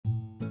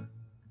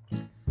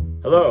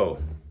Hello,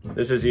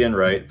 this is Ian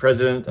Wright,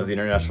 President of the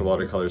International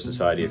Watercolour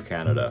Society of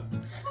Canada.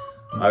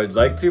 I would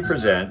like to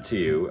present to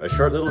you a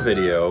short little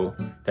video,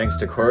 thanks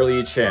to Coral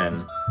Ye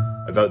Chen,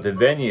 about the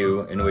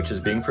venue in which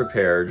is being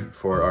prepared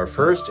for our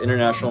first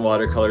International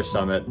Watercolour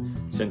Summit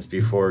since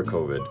before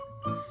COVID.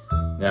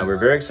 Now, we're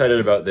very excited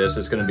about this.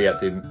 It's going to be at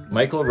the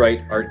Michael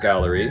Wright Art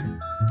Gallery,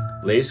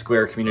 Lay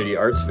Square Community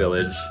Arts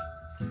Village,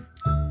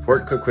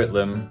 Port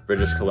Coquitlam,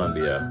 British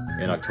Columbia,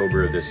 in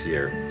October of this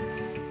year.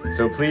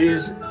 So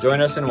please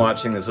join us in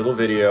watching this little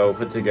video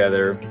put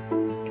together.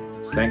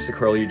 Thanks to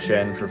Coral Ye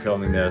Chen for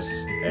filming this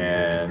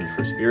and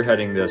for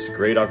spearheading this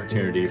great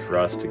opportunity for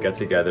us to get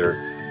together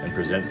and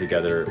present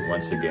together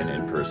once again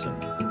in person.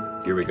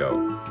 Here we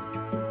go.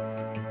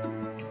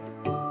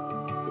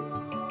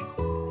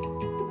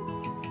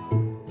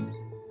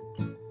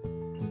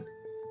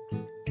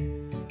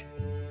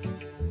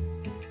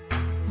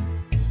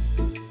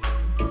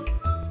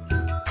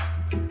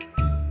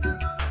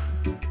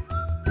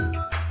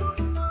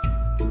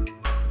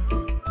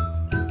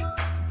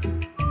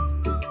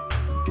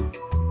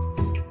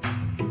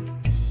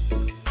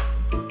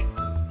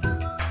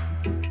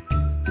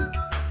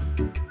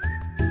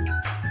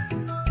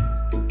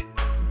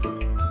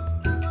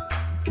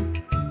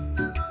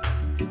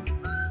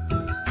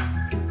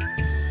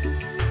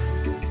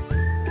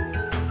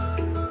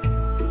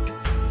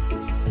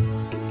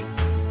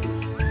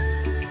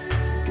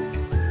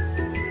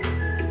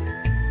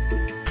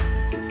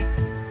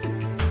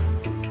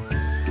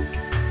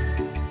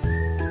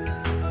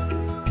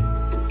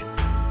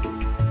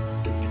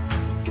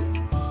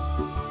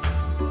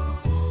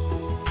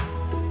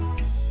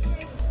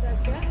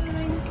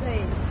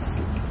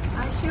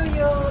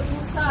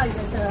 Inside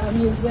the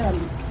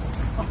museum,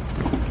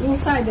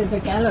 inside the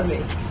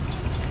gallery.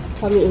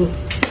 Come in.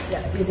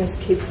 Yeah, you just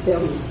keep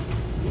filming.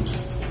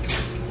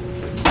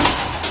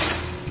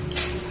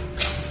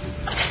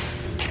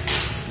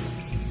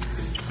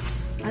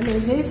 And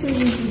this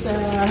is the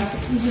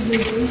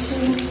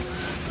exhibition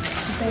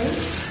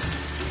space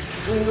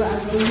we are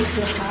going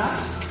to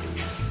have.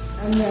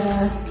 And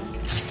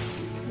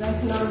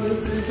right now this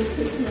is the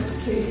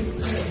Christmas trees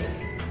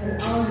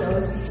and all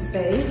those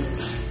space.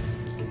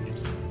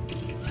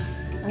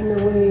 And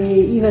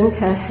we even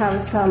can have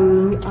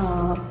some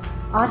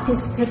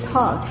artist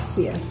talk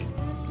here.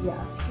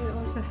 Yeah, we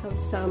also have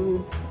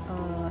some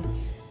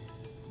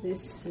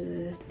this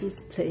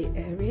display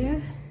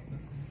area.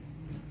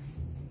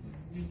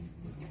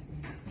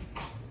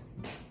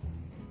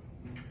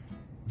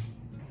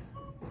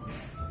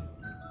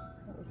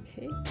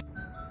 Okay.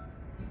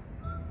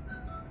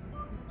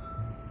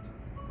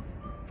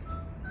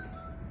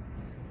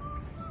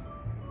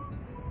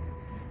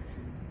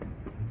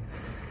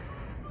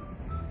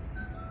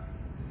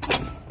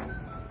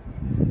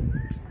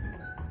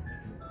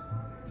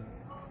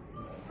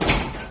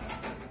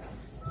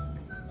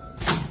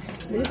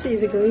 This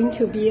is going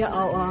to be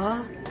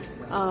our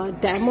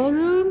demo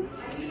room,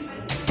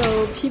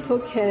 so people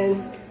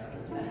can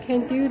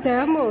do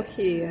demo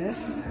here,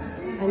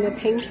 and the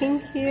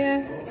painting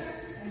here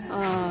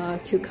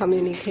to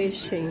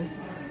communication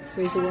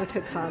with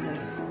watercolor.